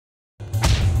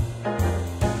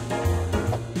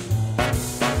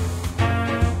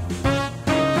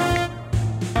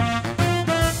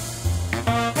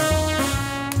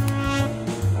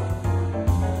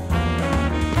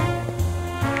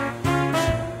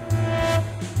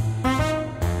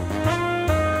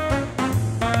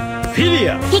フィリ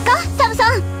ア。行こうサムソン。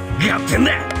やってん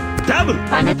だ。ダブル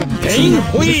あなたのペイン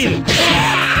ホイール。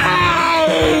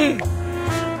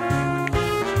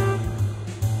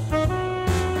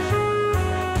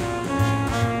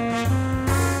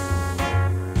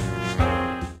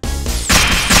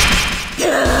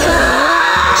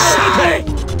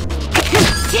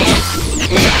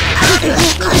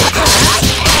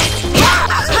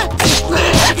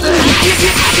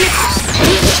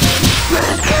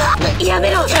や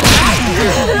めろ。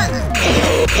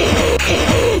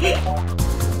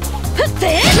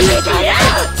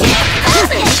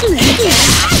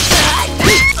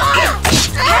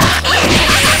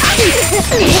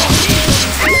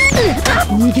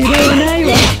逃げられない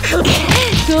わ。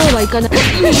そうはいかない。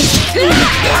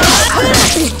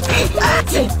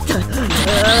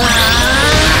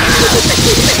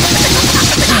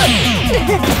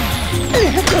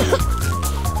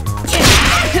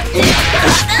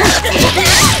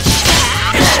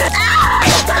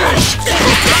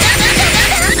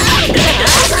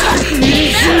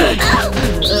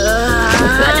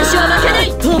私は負けない。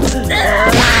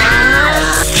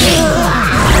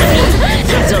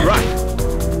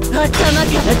頭か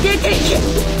ら出ていけ。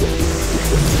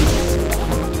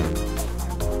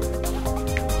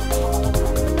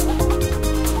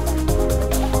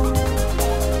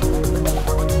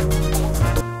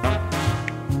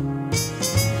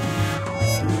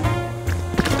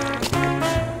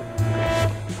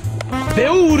ベ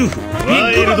オウルフ、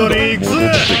ワイルドに行くぜ。戻っ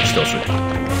てきたぜ。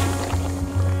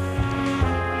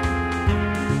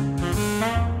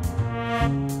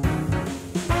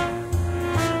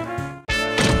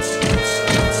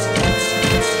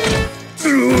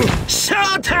ショ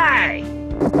ータイム。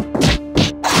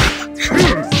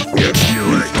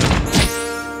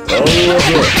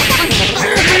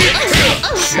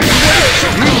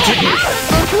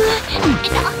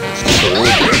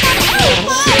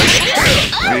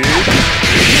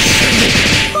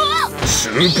ス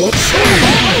ーパーソ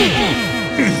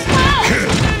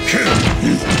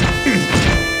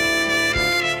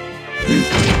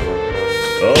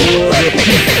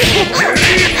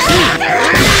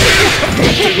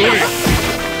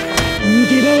逃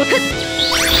げられ。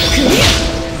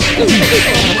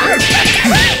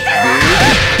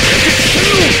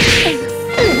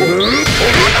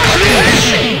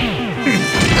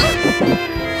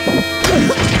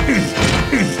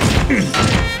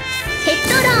ヘッ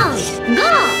ドローンゴー。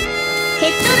ヘッ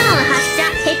ドローン発射。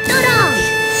ヘッドローン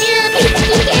シュー。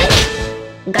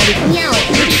ガリニャオニ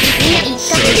ャイ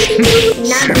カ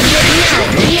なんで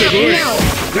ニャオニャオ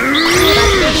バッ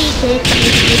テリー低下。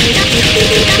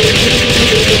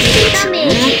ダメー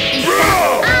ジ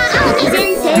1依然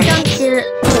生存中。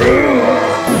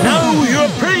Now you're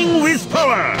playing with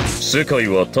power. 世界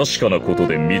は確かなこと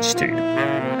で満ちている。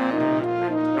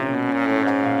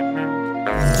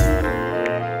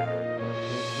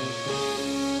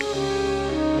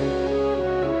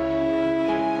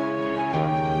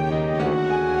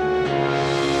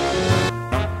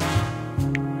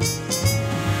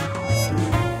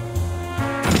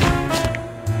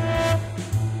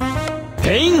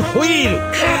ペインホイール。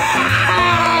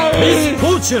ミスフォ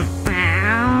ーチュン。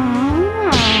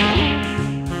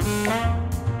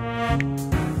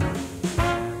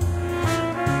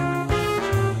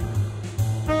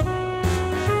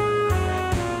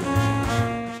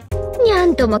にゃん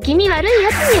とも気味悪いや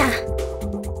つや。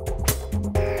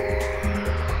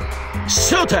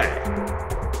ショータイム。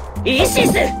イシ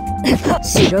ス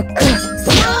白く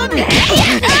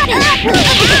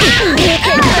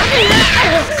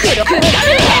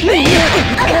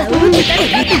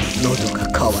喉が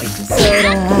渇いて。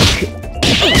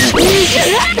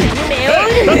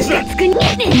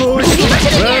もう一つ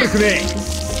悪くねえ。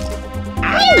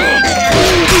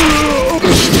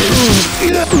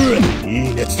い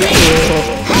いね。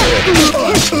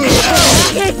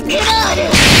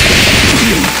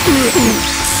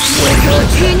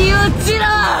に落ちろ。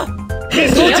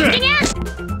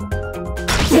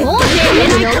もう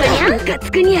ムカ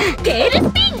つくにゃ。テール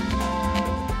スピン。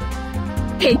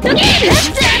ヘッドゲーム。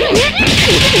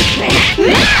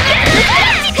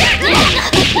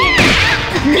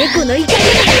猫の怒り。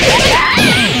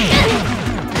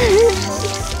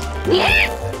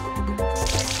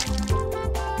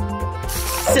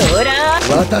そら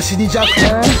私に弱点。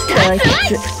大切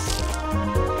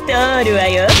通るわ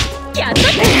よ。キャット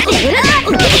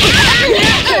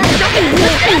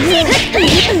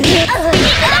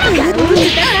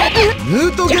ヌ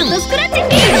ートゲーム。スクラッチ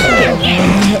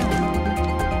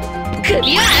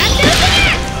首は洗って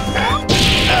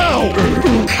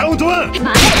おく。カウントワン。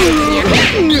まだ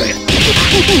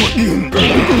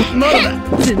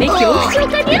爪恐怖症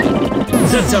かにゃ。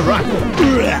 That's a rock.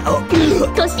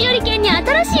 年寄り犬に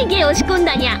新しい芸を仕込ん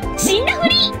だにゃ。死んだふ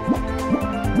り。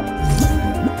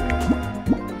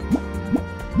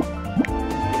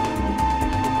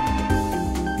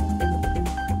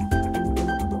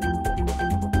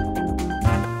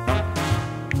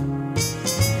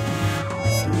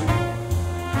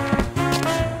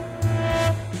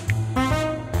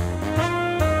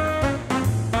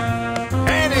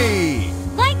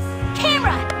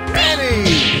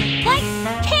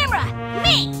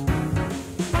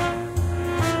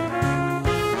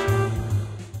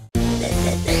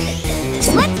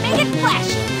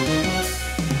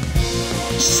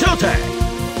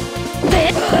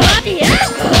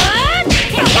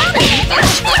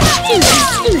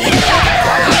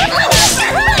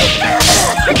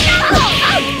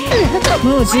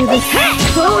もう十分。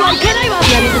そうはいかないわ。や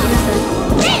めてください。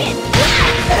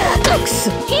く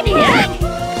そ。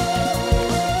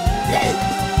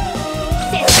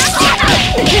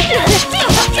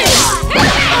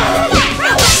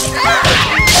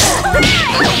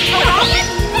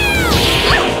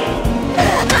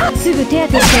すぐ手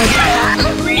当てしてあ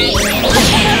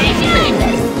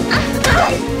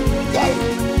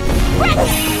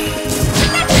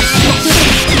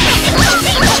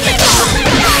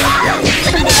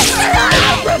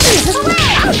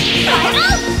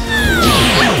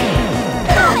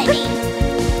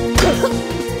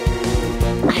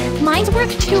Mine's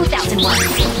worth 2,000 words.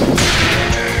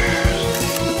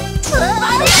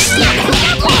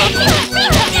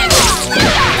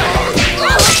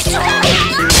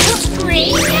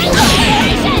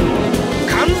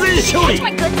 That's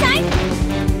my good side.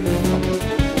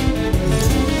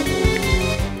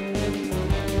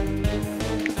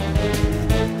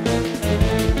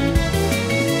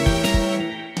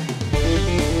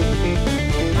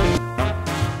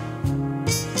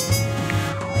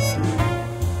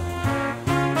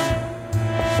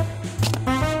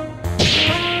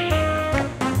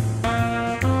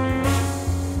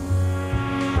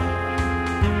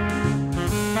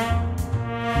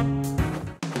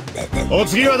 お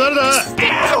次は誰だ？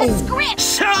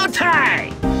ショータ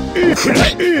イム。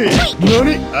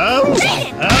何？あお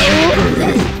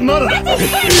まだだ。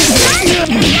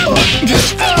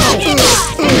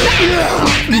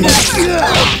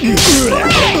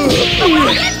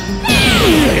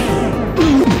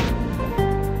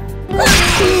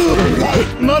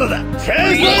まだだ。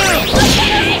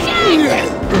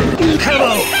カ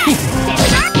バー。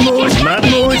も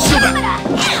う一度だ。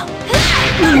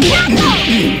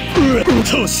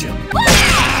どうしよう。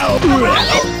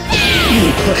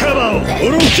カバーを下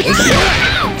ろして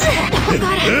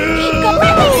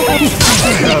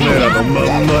カメラの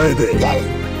真ん前で。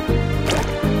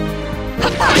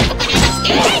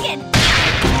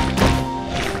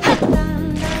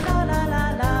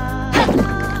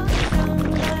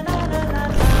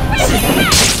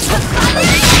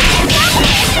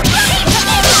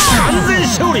完全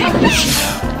勝利。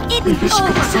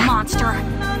It's a monster.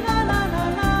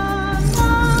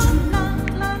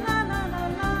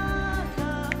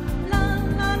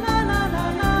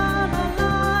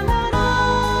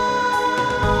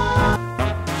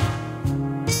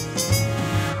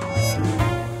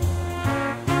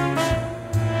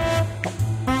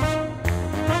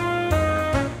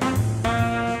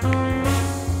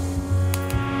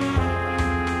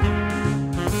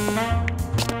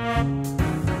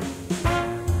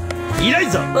 いない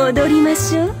ぞ。踊りま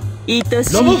しょう。愛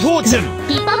しい。ロボフォーチュン。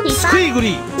ピポピポ。スクイグリ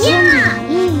ー。いやー、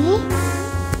いい？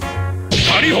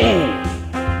ハリホー。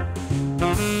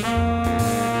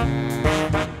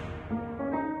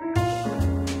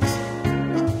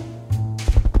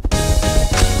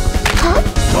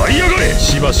舞い上がれ。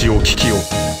しばしお聞きを。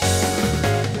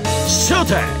ショー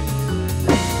タイム。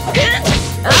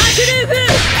アークルーフ。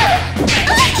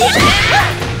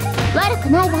悪く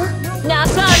ないわ。ナ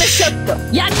パームショット。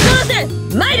やっとぜ。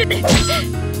マイルで。回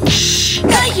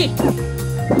避。アー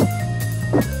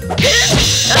ク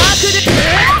ルー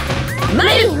フ。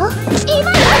マイル。いいよ。今よ。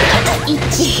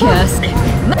一よし。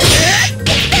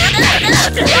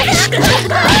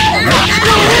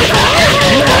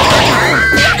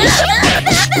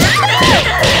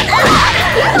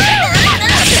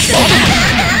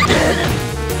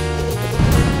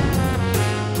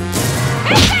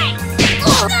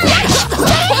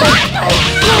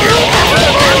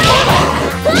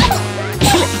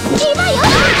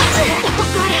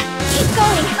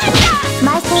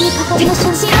マイクにかかりの初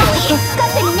心を使っ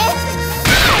てみね。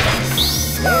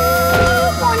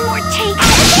One more take.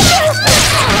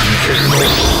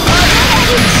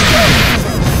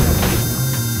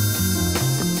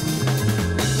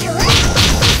 こ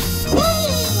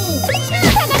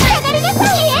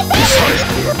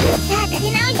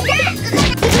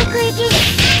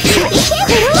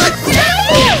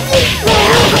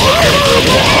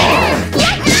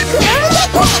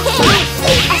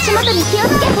足元に気を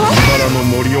つけて。原の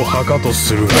森を墓と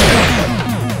する。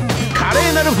華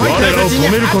麗なるファイタ我らをーたちに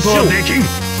止めることは拍手を。できん。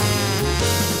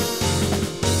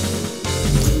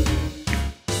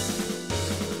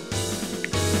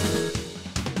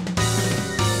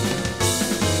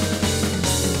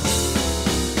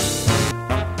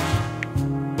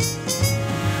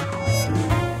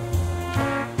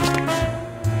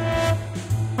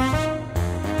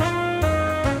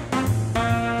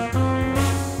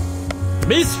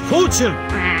ミス・フォーチュン、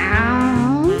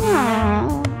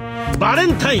バレ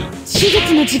ンタイン。手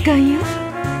術の時間よ。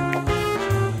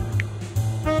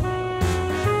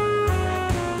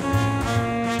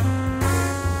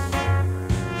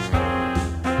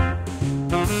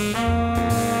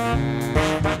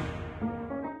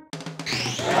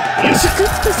チク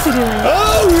ッとするわよ。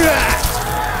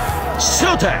シ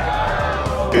ョータイ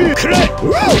くらえ。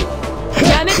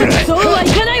やめとけ、そうはい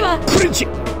かないわ。フレンチ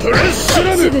プレッシュ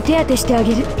ラム。すぐ手当てしてあ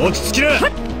げる。落ち着きな。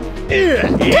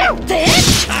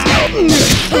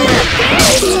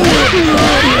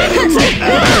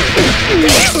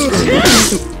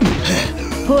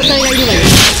包帯がいるわよ。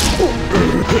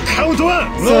カウントは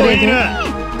もういいな。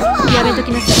やめと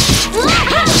きなさい。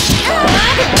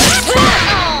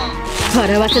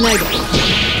笑わせないで。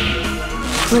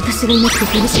私がいなくて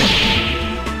寂しかっ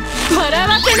た。笑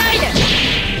わせないで。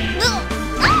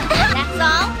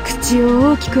口を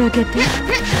大きく開けて。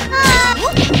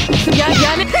や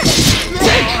めて。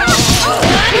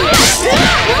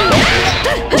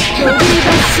ロビー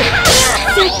バッシュ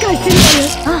切開する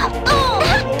わ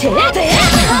よ。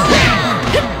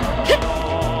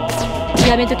や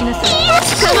めときなさい。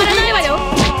捕まらないわよ。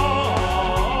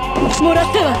もらっ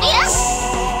たわ。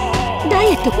ダイ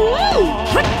エット。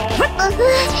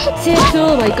セーフオ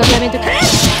ーバーいかやめとき。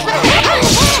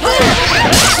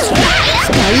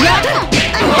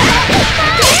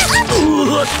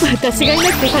私がいな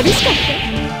くて寂しかっ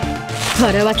た。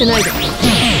笑わせないで。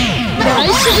大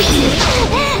手術。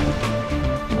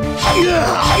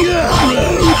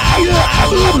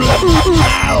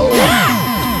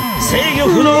制御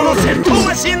不能の戦闘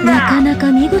マシンだ。なかな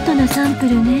か見事なサンプ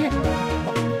ルね。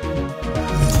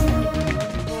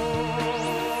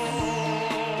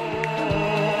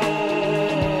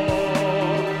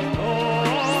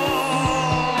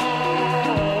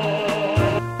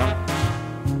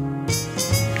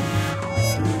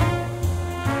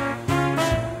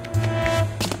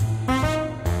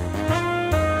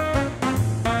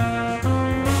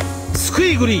スク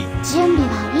イグリー。準備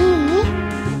はい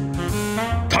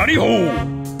い？タリホー。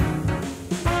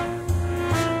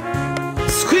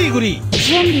スクイグリー。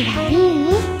準備はいい？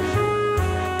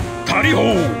タリホー。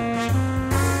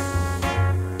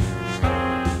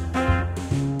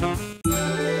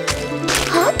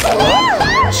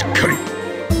しっかり。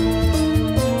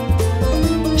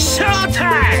ショータ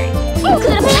イム。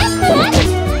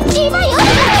今よ。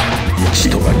一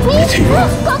度が逃げている。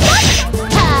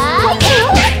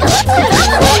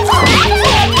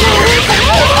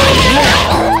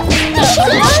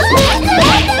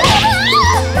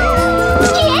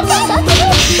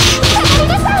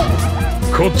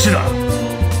こっちだ。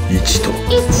一と足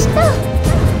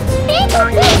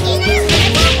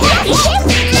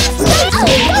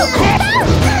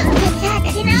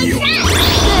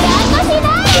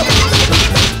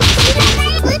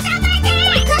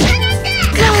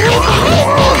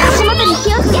元に気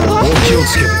をつけて。気をつ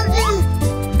けて。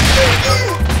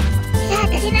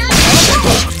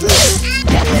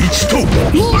一と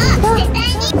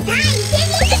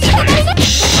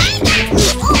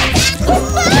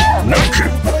ナックル。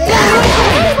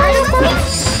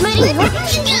無理よ。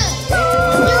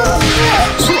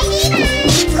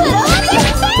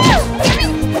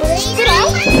失礼。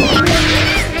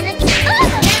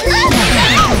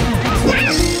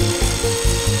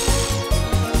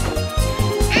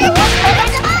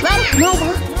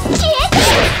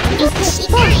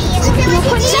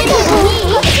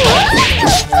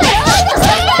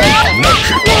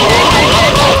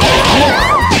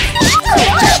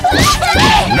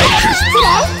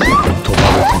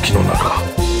時の中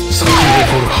咲き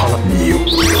誇る花によ。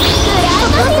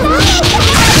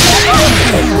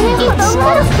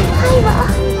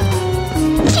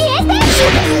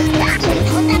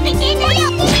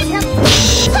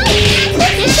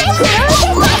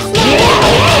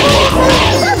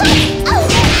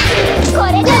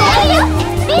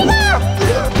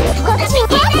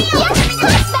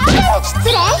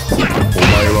お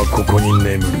前はここに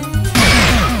眠る。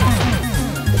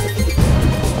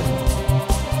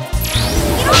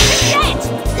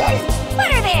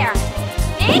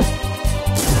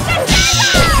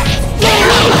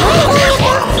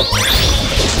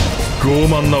ご傲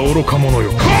慢な愚か者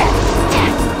よ。お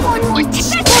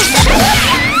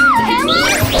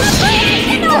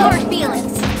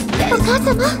母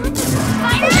様。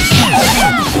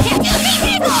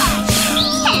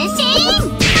変身。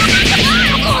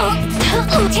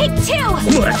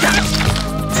もらった。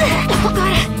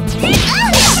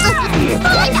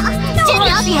準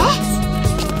備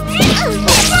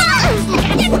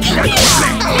OK。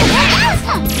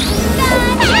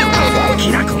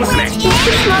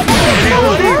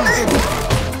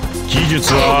技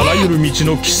術はあらゆる道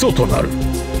の基礎となる。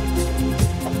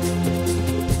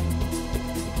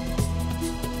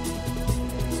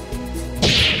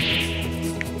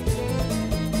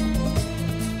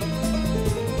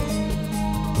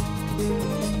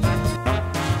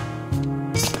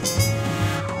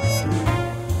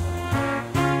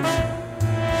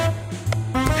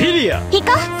フィリア。行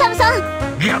こう、サムソ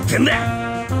ン。やってんだ。ア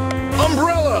ンブレ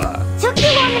ラ。Took you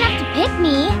long enough to pick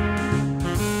me.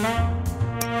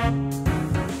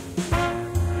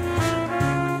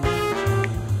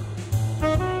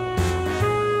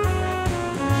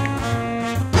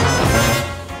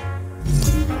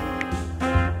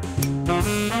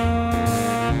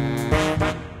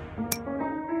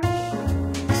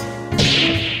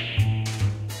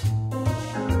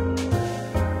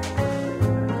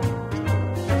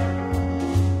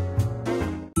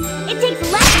 It takes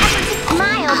less effort to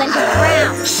smile than to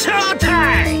frown.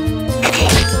 Showtime!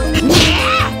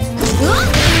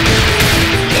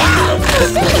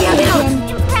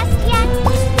 Impressed yet?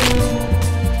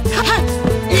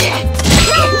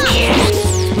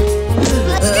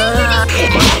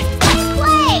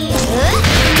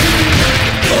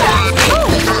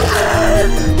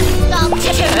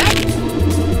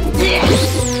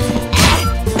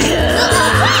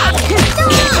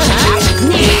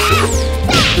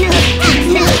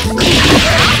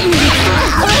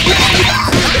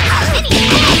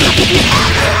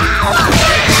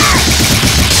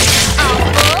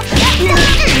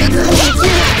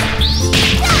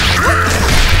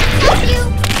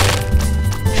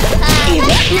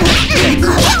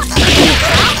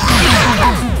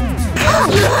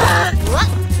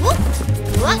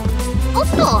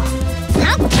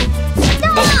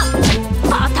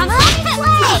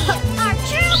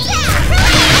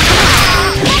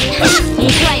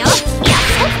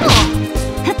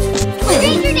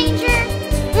 Danger, danger!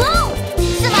 No!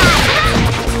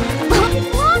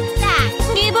 What's that?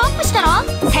 Give up したら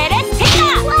セレスティ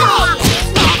ア!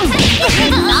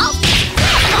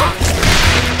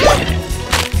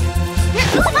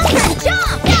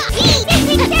 Jump!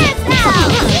 Easy cancel!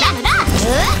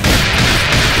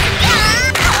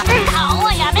 顔は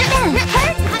やめて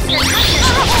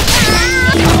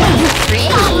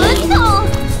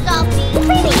Stop being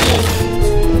pretty!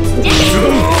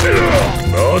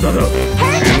 まだだ。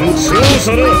操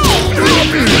作だ。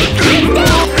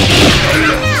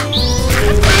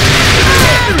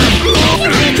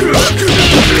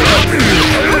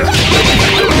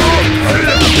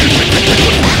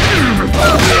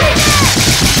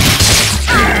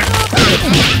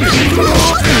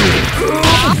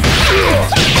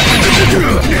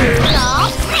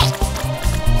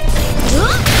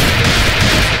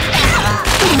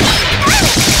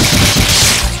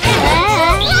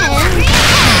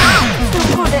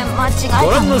ご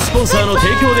覧のスポンサーの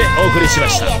提供でお送りしま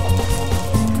した。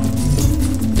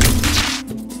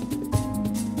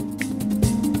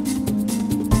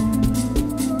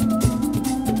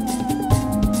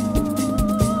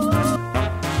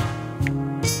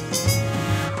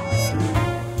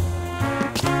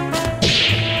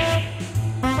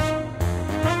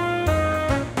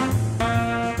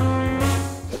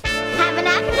Have an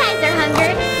appetizer,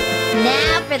 hunger.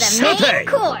 Now for the main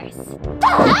course.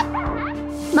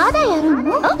 まだやる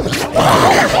の？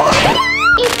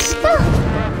一度。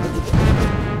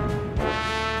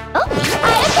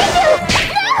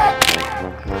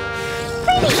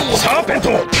サーペント。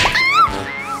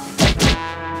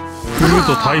踏む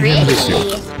と大変ですよ。お気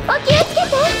をつけ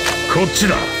て。こっち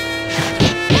だ。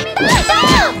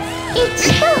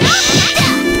一度。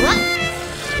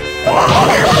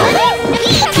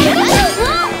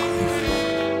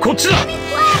こっちだ。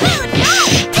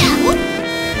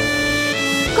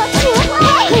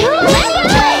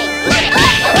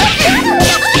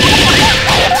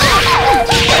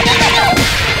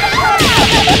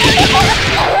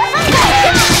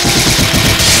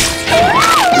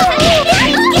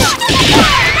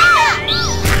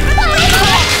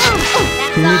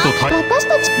私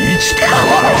たち1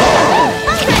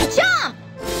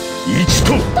と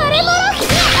誰も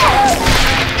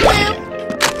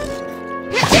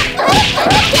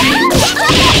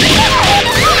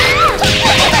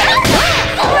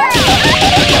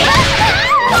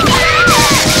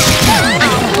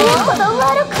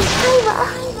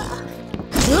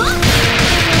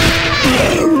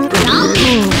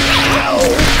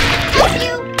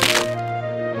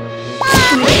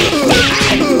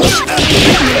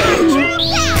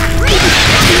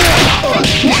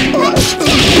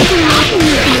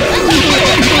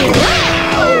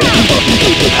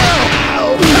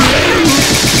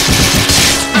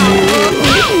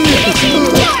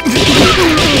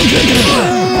大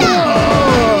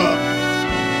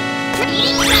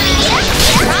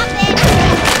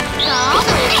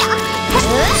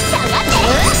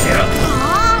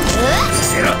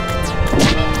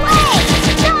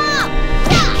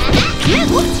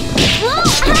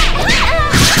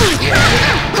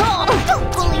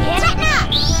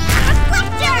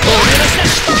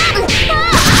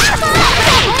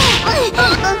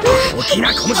き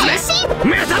な小娘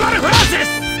メタモルフォーゼ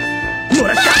スも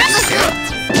らった。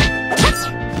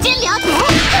準備 OK。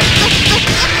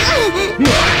 も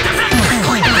らったぜ。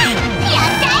やっ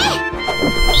ちゃえ。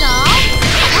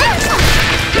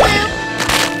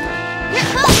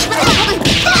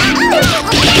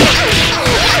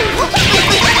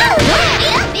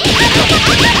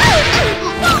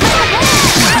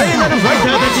華麗なるファイタ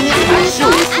ーたちに拍手を。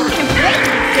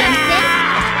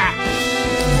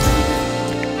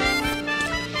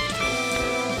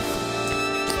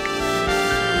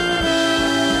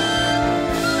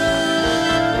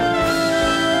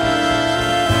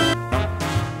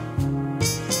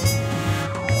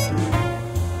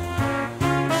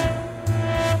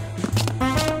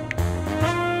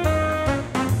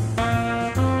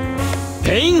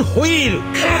ペインホイールい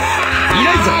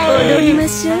ないぞ。踊りま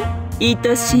しょう、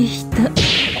愛しい人。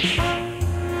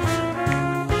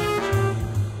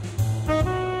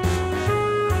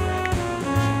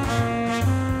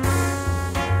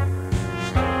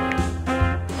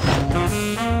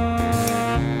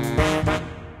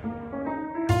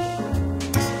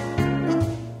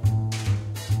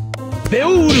ベオ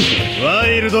ウルフワ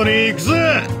イルドに行くぜ。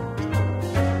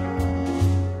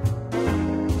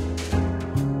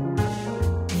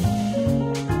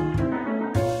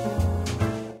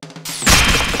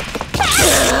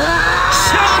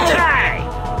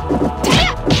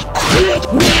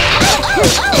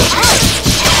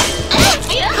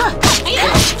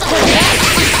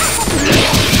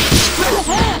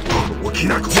大き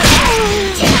な声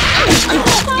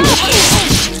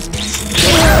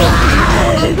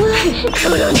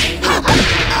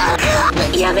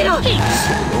やめろ。そ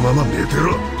のまま寝て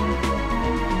ろ。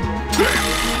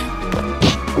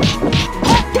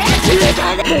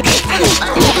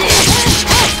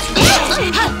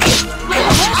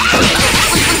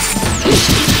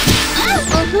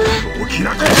大き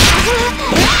な声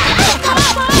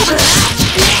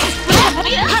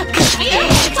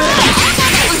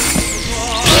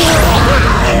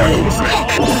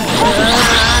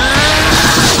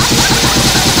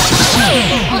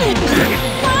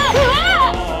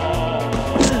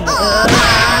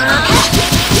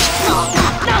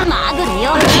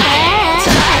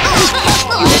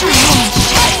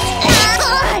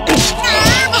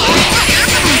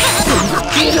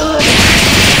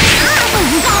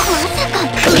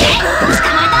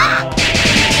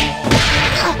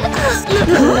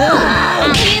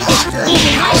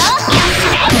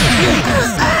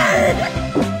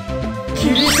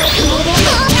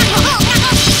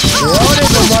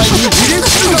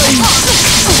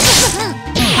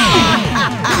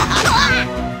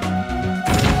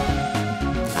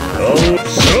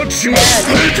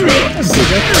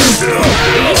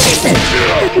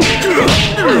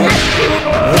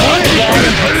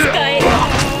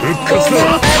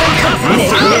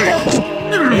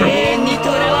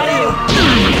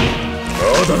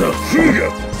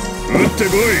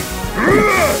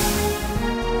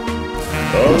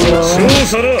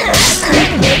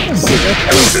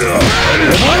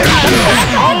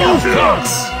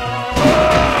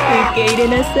受け入れ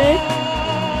なさい。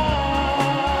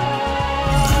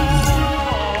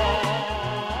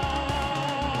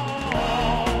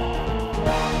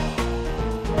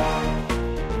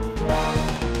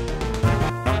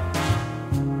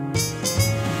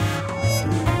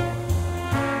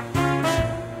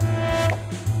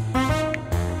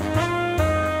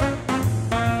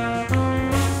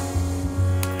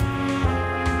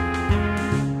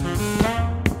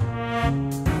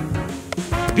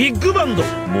ビッグバンド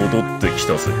戻ってき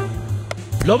たぜ。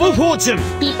ラブフォーチュン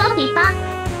ピパピパ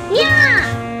ニャ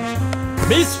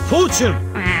ー。ミスフォーチュン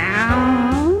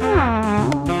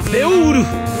ベオウル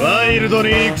フワイルドに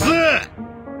行くぜ。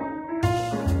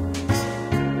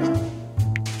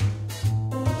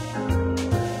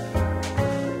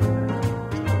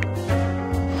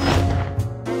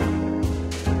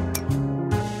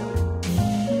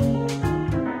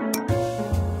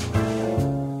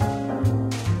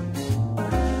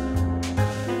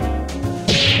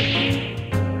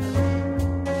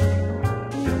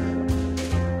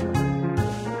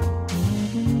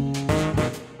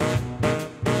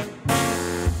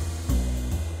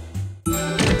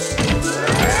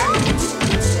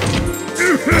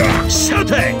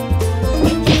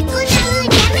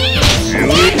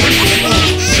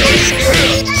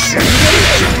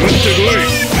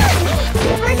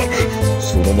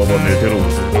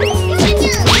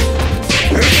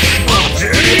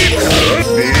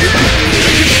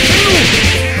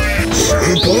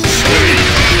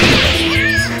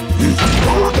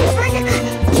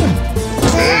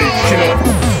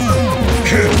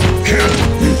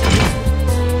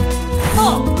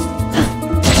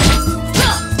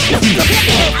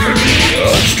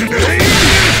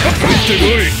ってこ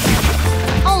い。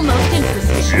 Almost in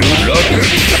precision.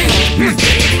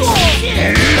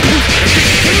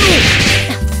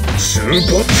 スー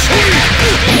パーソ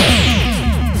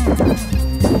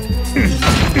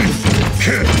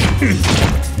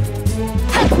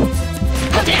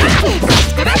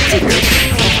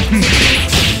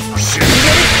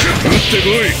打ってこ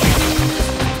い。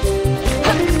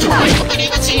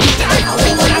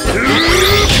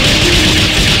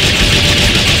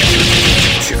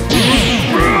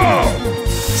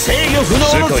制御不能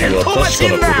の戦闘マシン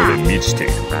だ。世界は確かなことで満ちてい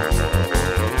る。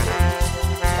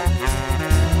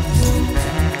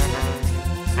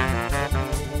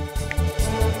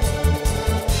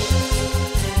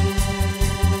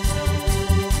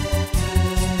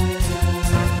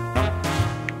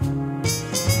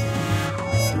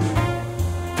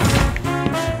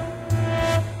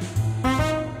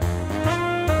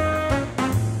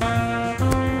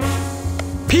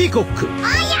ピーコック、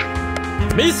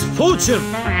ミス・フォーチュン。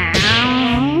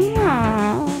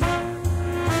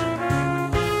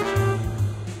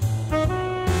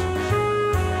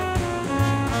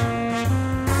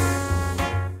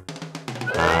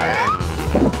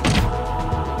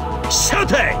シャー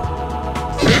テイ。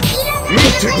打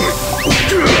ってこい。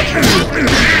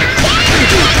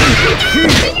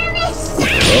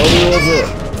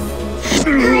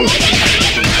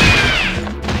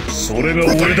それが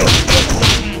俺だ。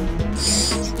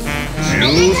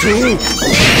上等。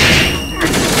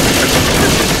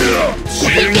支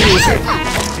援要請。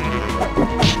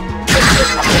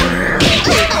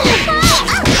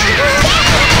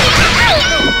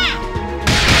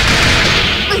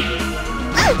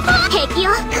平気よ。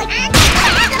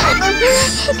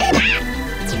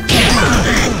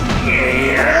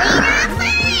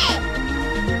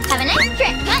Have a nice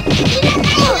trip.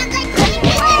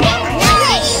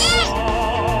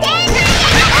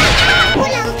 ほ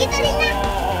ら受け取りな。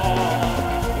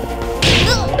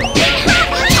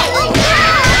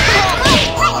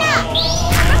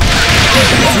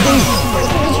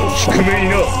低めに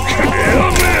な。や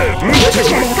べえ。打ってこ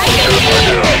い。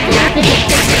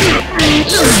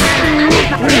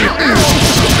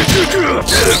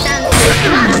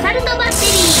アサルトバッテ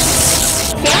リー。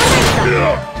セオナイト。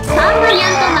パーマリア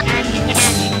ントマ。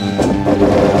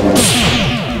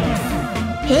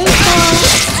平行。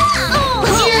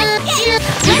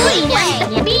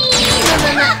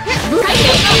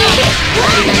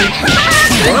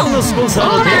ご覧のスポンサー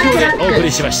の提供でお送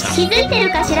りしました。気づいて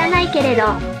るか知らないけれど、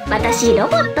私ロ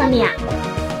ボットにゃ。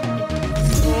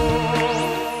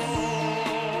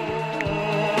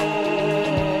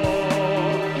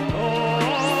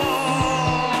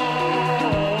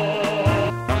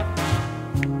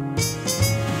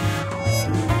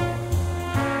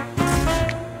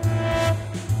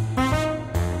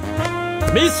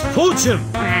ミス・フォーチュン。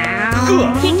服は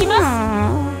引きます。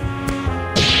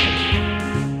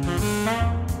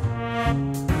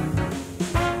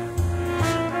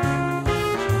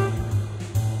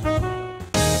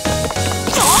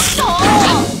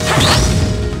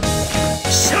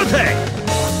シャーテイ。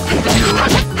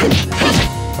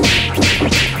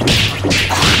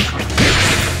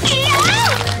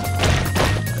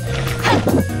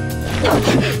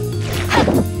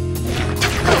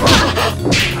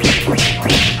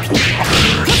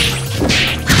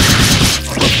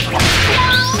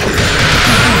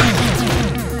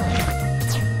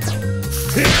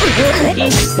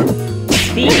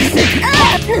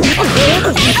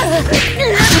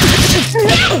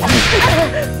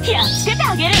やっつけて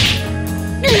あげる。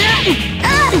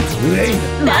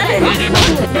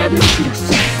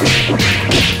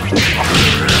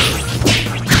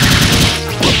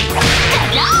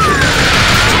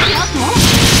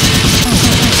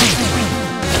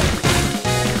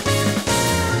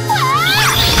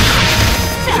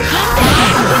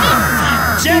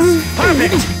Just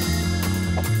perfect.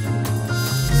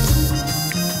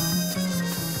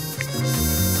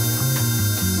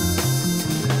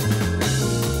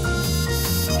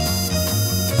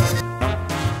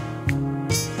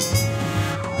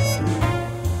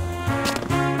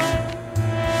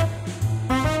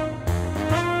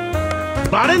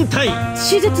 バレンタイン。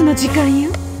手術の時間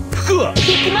よ。服は引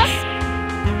きます。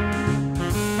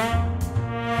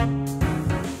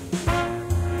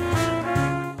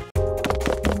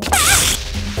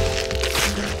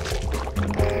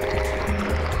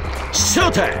シャ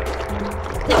ーテイ。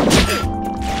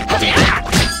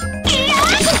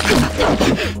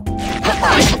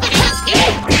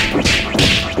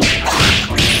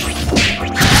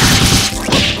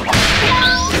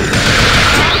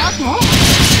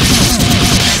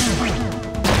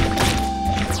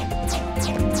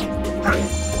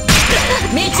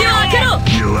開けろ。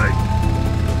弱い。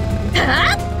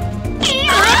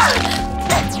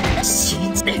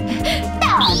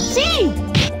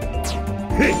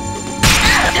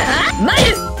マイ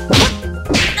ル。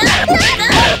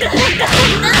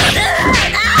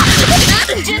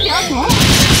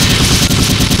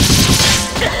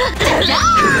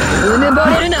うぬぼれ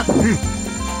るな。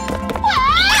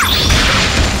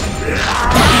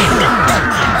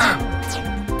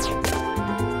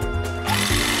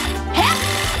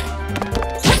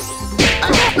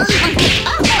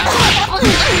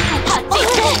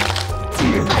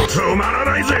止まら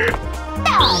ないぜ。新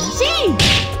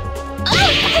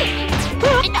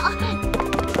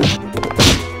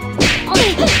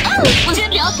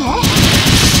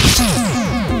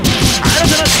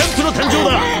たなチャンプの誕生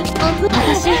だ。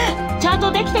私ちゃん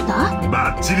とできてた？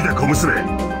バッチリだ小娘。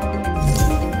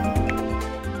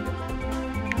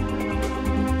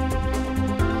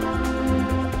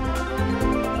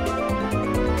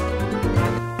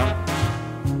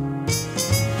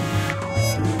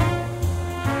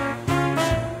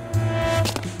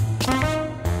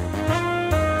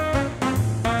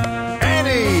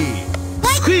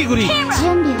スクイグリ準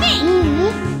備はい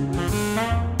い？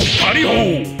パリホ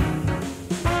ー。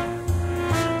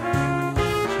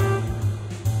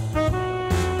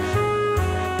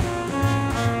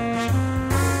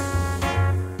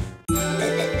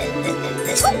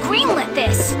Who greenlit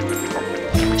this?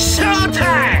 ショー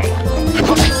タイム。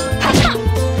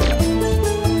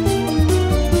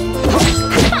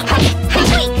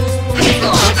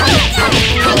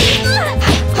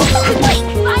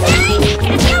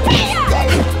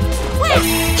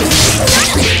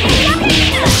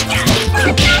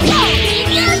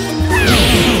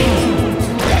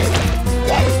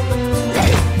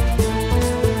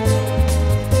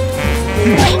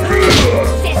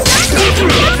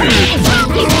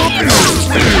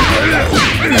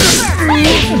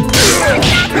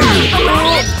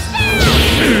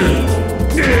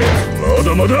ま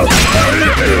だまだ。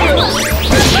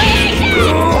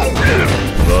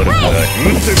我から運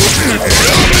勢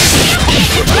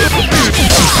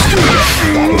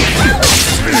を。